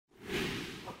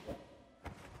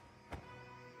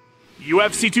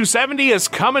UFC 270 has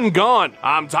come and gone.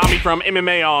 I'm Tommy from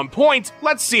MMA On Point.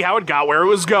 Let's see how it got where it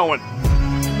was going.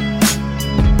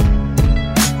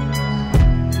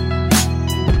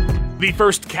 The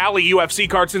first Cali UFC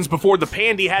card since before the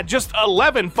Pandy had just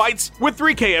 11 fights, with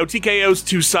 3 KO, TKOs,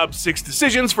 2 subs, 6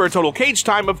 decisions for a total cage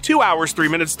time of 2 hours, 3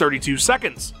 minutes, 32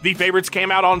 seconds. The favorites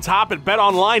came out on top at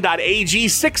betonline.ag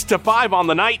 6-5 on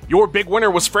the night. Your big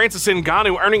winner was Francis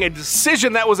Ngannou, earning a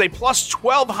decision that was a plus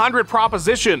 1,200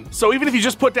 proposition. So even if you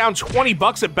just put down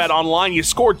 $20 at betonline, you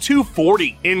scored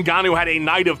 240. Ngannou had a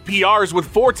night of PRs with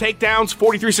 4 takedowns,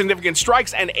 43 significant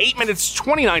strikes, and 8 minutes,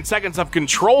 29 seconds of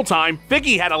control time.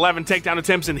 Figgy had 11 takedown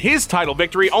attempts in his title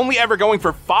victory, only ever going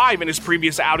for 5 in his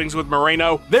previous outings with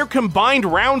Moreno. Their combined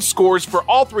round scores for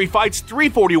all 3 fights,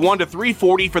 341 to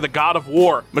 340 for the God of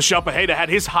War. Michel Pereira had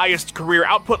his highest career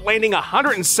output, landing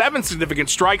 107 significant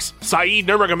strikes. Saeed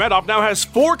Nurmagomedov now has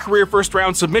 4 career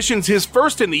first-round submissions, his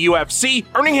first in the UFC,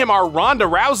 earning him our Ronda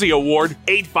Rousey award.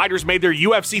 8 fighters made their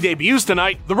UFC debuts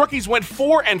tonight. The rookies went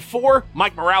 4-4.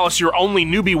 Mike Morales, your only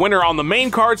newbie winner on the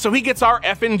main card, so he gets our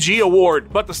F&G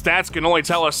award. But the stats can only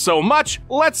tell us so much.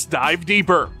 Let's dive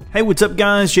deeper. Hey, what's up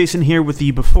guys? Jason here with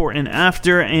the before and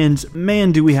after, and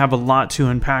man do we have a lot to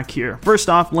unpack here. First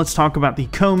off, let's talk about the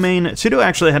co-main. Cito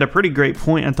actually had a pretty great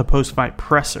point at the post-fight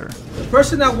presser. The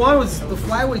person that won was the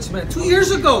flyweights, man. 2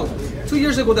 years ago,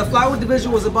 the flyweight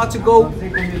division was about to go.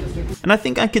 And I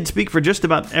think I could speak for just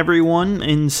about everyone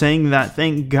in saying that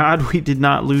thank God we did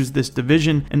not lose this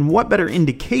division, and what better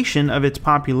indication of its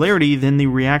popularity than the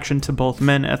reaction to both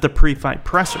men at the pre-fight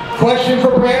presser. Question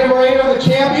for Brandon Moreno, the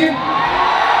champion.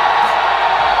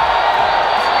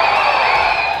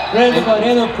 Brandon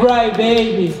Moreno, cry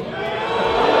baby.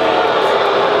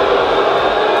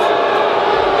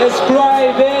 It's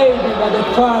cry baby,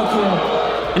 motherfucker.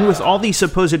 And with all the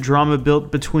supposed drama built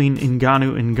between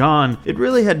Ngannou and Gane, it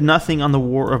really had nothing on the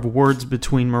war of words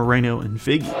between Moreno and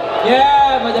Figgy.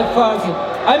 Yeah,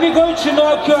 motherfucker. I'm going to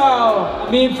knock you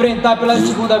out. Me enfrentar pela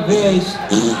segunda vez.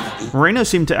 Moreno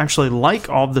seemed to actually like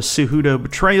all the Cejudo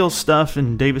betrayal stuff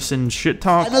and Davison's shit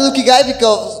talk. I'm a lucky guy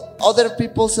because other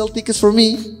people sell tickets for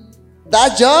me.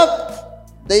 That job,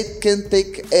 they can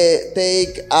take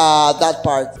that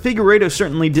part. Figueiredo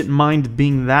certainly didn't mind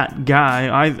being that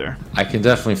guy either. I can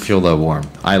definitely feel the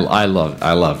warmth. I love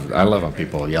when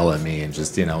people yell at me and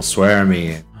just, swear at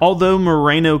me. Although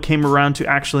Moreno came around to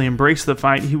actually embrace the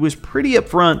fight, he was pretty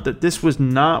upfront that this was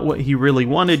not what he really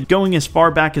wanted, going as far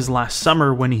back as last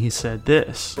summer when he said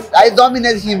this. I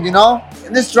dominate him, in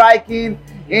the striking,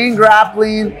 in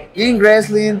grappling, in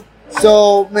wrestling.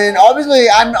 So, man, obviously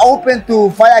I'm open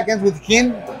to fight against with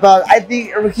him, but I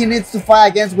think he needs to fight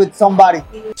against with somebody.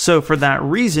 So for that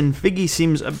reason, Figgy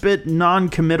seems a bit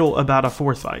non-committal about a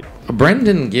 4th fight. Brandon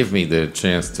didn't give me the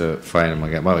chance to fight him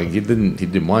again. Well, he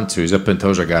didn't want to. He's up in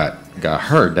Pantoja got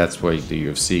hurt. That's why the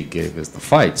UFC gave us the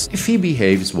fights. If he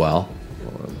behaves well,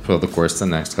 for the course of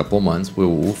the next couple of months,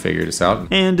 we'll figure this out.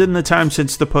 And in the time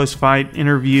since the post-fight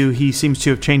interview, he seems to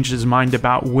have changed his mind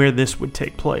about where this would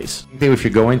take place. I think if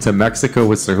you're going to Mexico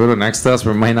with Cejudo next to us,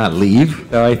 we might not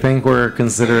leave. I think we're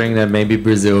considering that maybe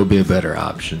Brazil would be a better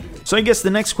option. So I guess the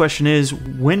next question is,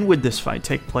 when would this fight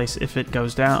take place if it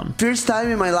goes down? First time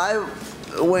in my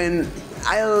life when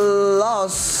I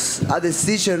lost a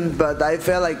decision, but I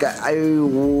felt like I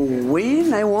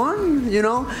won,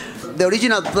 The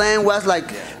original plan was like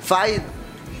fight,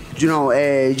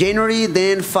 January,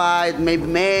 then fight maybe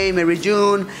May, maybe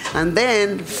June, and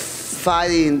then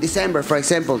fight in December, for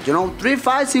example. 3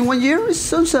 fights in 1 year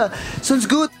sounds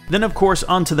good. Then of course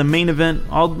onto the main event.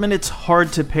 I'll admit it's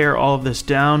hard to pare all of this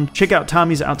down. Check out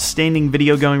Tommy's outstanding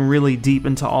video going really deep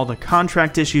into all the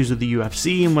contract issues of the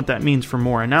UFC and what that means for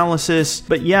more analysis.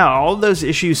 But yeah, all of those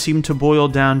issues seem to boil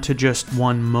down to just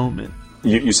one moment.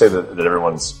 You say that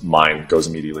everyone's mind goes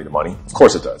immediately to money. Of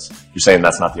course it does. You're saying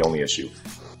that's not the only issue.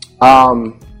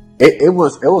 It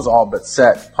was all but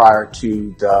set prior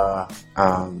to the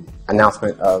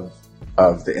announcement of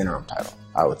the interim title,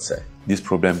 I would say. This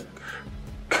problem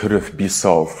could have been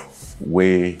solved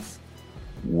way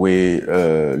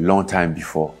long time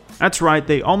before. That's right,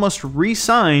 they almost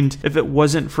re-signed if it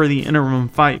wasn't for the interim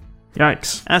fight.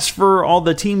 Yikes. As for all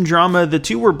the team drama, the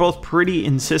two were both pretty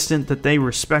insistent that they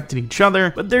respected each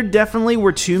other, but there definitely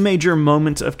were 2 major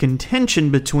moments of contention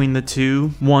between the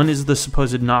two. One is the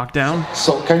supposed knockdown.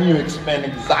 So can you explain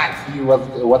exactly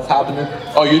what's happening?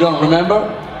 Oh, you don't remember?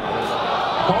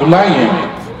 You're lying.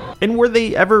 And were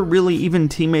they ever really even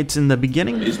teammates in the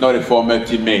beginning? He's not a former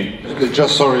teammate.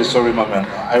 Just sorry, my man.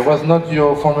 I was not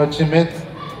your former teammate.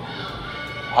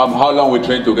 How long we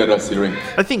trained together, Cyril?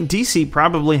 I think DC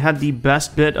probably had the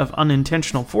best bit of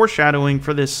unintentional foreshadowing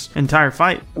for this entire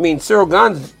fight. I mean, Cyril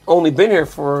Gane's only been here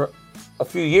for a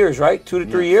few years, right? 2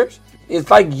 to 3 years? It's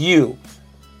like you.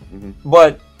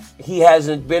 But he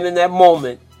hasn't been in that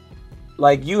moment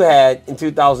like you had in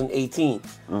 2018.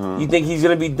 You think he's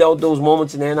going to be dealt those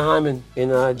moments in Anaheim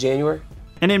in January?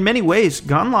 And in many ways,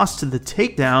 Gane lost to the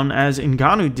takedown as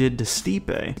Ngannou did to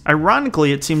Stipe.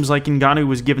 Ironically, it seems like Ngannou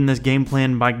was given this game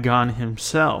plan by Gane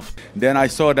himself. Then I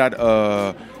saw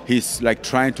that he's like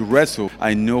trying to wrestle.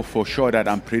 I know for sure that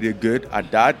I'm pretty good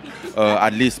at that,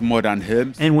 at least more than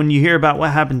him. And when you hear about what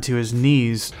happened to his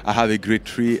knees, I have a grade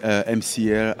 3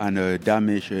 MCL and a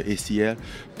damaged ACL,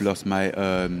 plus my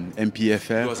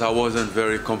MPFL. Because I wasn't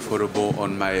very comfortable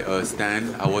on my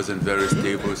stand, I wasn't very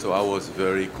stable, so I was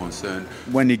very concerned.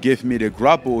 When he gave me the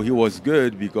grapple, he was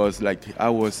good because like I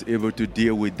was able to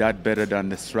deal with that better than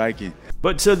the striking.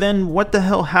 But so then what the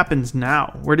hell happens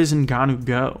now? Where does Ngannou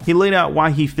go? He laid out why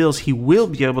he feels he will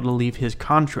be able to leave his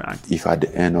contract. If at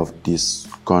the end of this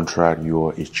contract you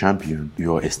are a champion,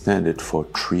 you are extended for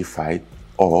 3 fights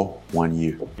or 1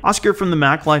 year. Oscar from the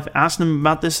Mac Life asked him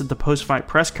about this at the post-fight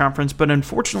press conference, but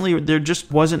unfortunately there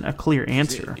just wasn't a clear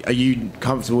answer. Are you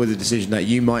comfortable with the decision that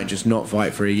you might just not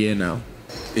fight for a year now?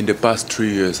 In the past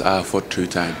 3 years, I have fought 3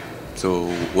 times. So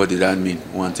what did that mean?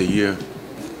 Once a year?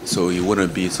 So it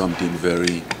wouldn't be something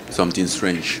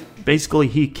strange. Basically,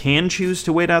 he can choose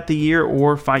to wait out the year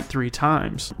or fight 3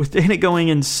 times. With Dana going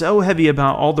in so heavy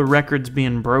about all the records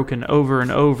being broken over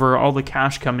and over, all the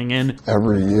cash coming in.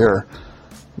 Every year,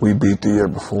 we beat the year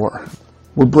before.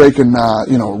 We're breaking,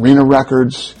 arena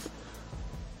records.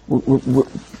 We're going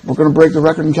to break the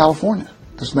record in California.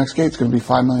 This next gate's going to be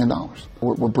 $5 million.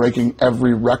 We're breaking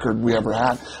every record we ever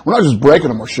had. We're not just breaking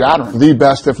them, we're shattering. The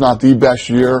best, if not the best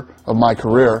year of my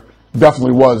career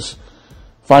definitely was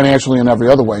financially and every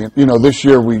other way. You know, this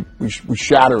year we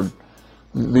shattered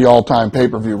the all-time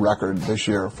pay-per-view record this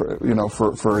year for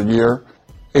a year.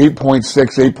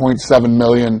 8.6, 8.7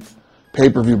 million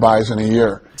pay-per-view buys in a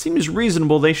year. It seems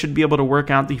reasonable they should be able to work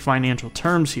out the financial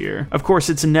terms here. Of course,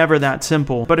 it's never that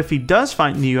simple, but if he does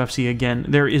fight in the UFC again,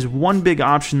 there is one big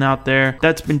option out there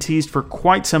that's been teased for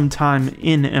quite some time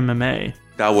in MMA.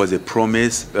 That was a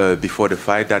promise before the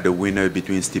fight that the winner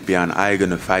between Stipe and I are going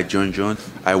to fight Jon Jones.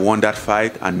 I won that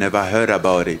fight. I never heard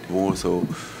about it. So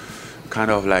kind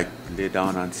of like lay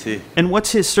down and see. And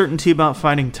what's his certainty about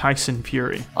fighting Tyson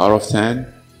Fury? Out of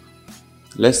 10,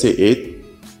 let's say 8.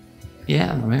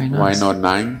 Yeah, very nice. Why not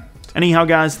 9? Anyhow,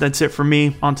 guys, that's it for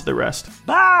me. On to the rest.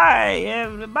 Bye,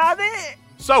 everybody!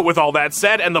 So with all that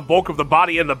said and the bulk of the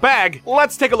body in the bag,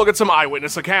 let's take a look at some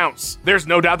eyewitness accounts. There's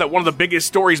no doubt that one of the biggest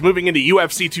stories moving into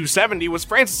UFC 270 was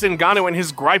Francis Ngannou and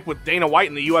his gripe with Dana White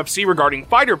and the UFC regarding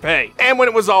fighter pay. And when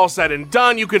it was all said and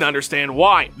done, you can understand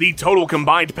why. The total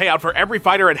combined payout for every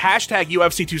fighter at hashtag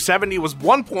UFC 270 was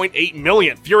 $1.8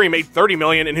 million. Fury made $30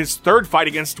 million in his third fight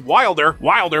against Wilder.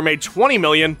 Wilder made $20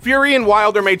 million. Fury and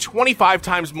Wilder made 25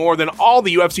 times more than all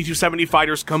the UFC 270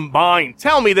 fighters combined.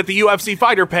 Tell me that the UFC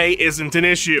fighter pay isn't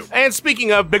an issue. And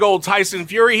speaking of big old Tyson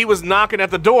Fury, he was knocking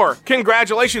at the door.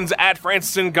 Congratulations at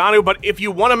Francis Ngannou, but if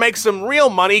you want to make some real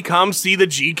money, come see the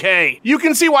GK. You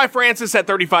can see why Francis at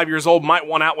 35 years old might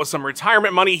want out with some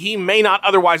retirement money he may not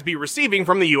otherwise be receiving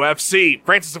from the UFC.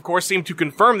 Francis, of course, seemed to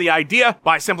confirm the idea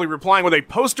by simply replying with a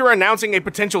poster announcing a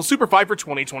potential super fight for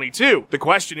 2022. The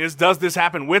question is, does this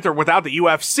happen with or without the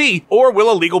UFC, or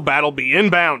will a legal battle be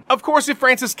inbound? Of course, if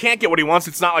Francis can't get what he wants,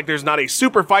 it's not like there's not a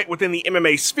super fight within the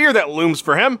MMA sphere that looms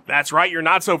for him. That's right, your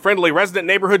not-so-friendly resident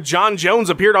neighborhood Jon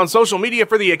Jones appeared on social media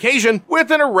for the occasion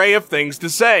with an array of things to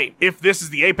say. If this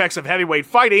is the apex of heavyweight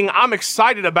fighting, I'm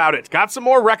excited about it. Got some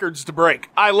more records to break.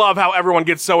 I love how everyone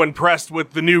gets so impressed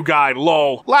with the new guy,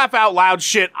 lol. Laugh out loud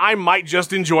shit, I might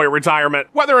just enjoy retirement.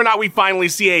 Whether or not we finally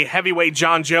see a heavyweight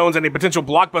Jon Jones and a potential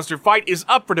blockbuster fight is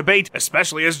up for debate,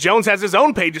 especially as Jones has his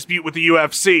own pay dispute with the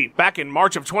UFC. Back in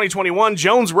March of 2021,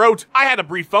 Jones wrote, "I had a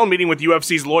brief phone meeting with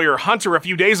UFC's lawyer Hunter a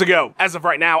few days ago. As of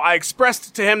right now, I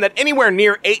expressed to him that anywhere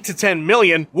near 8 to 10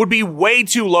 million would be way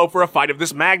too low for a fight of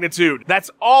this magnitude. That's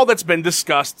all that's been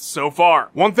discussed so far.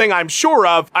 One thing I'm sure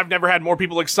of, I've never had more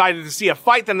people excited to see a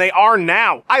fight than they are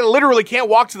now. I literally can't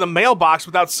walk to the mailbox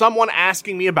without someone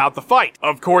asking me about the fight.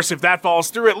 Of course, if that falls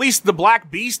through, at least the Black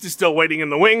Beast is still waiting in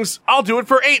the wings. I'll do it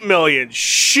for 8 million.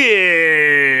 Shit.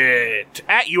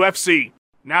 At UFC."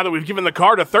 Now that we've given the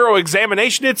card a thorough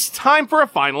examination, it's time for a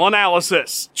final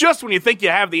analysis. Just when you think you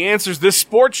have the answers, this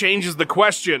sport changes the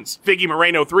questions. Figgy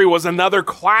Moreno 3 was another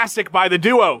classic by the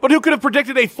duo, but who could have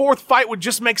predicted a fourth fight would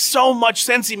just make so much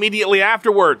sense immediately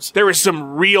afterwards? There is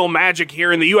some real magic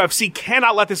here, and the UFC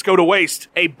cannot let this go to waste.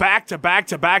 A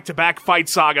back-to-back-to-back-to-back fight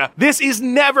saga. This is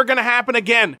never gonna happen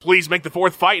again. Please make the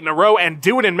fourth fight in a row and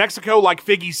do it in Mexico like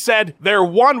Figgy said. They're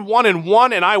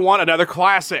 1-1-1, and I want another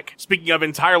classic. Speaking of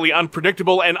entirely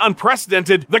unpredictable and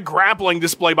unprecedented, the grappling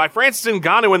display by Francis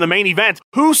Ngannou in the main event.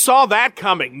 Who saw that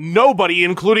coming? Nobody,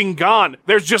 including Gane.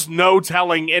 There's just no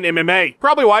telling in MMA.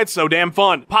 Probably why it's so damn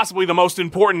fun. Possibly the most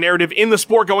important narrative in the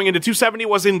sport going into 270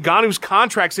 was Ngannou's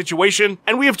contract situation,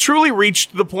 and we have truly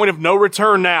reached the point of no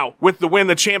return now. With the win,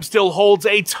 the champ still holds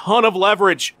a ton of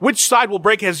leverage. Which side will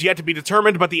break has yet to be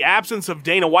determined, but the absence of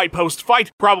Dana White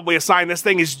post-fight probably a sign this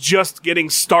thing is just getting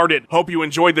started. Hope you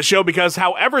enjoyed the show, because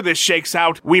however this shakes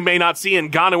out, we may not see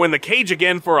Ngannou in the cage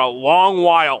again for a long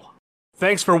while.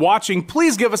 Thanks for watching.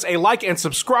 Please give us a like and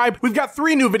subscribe. We've got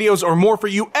 3 new videos or more for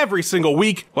you every single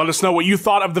week. Let us know what you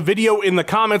thought of the video in the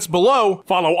comments below.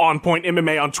 Follow On Point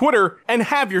MMA on Twitter, and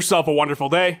have yourself a wonderful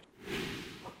day.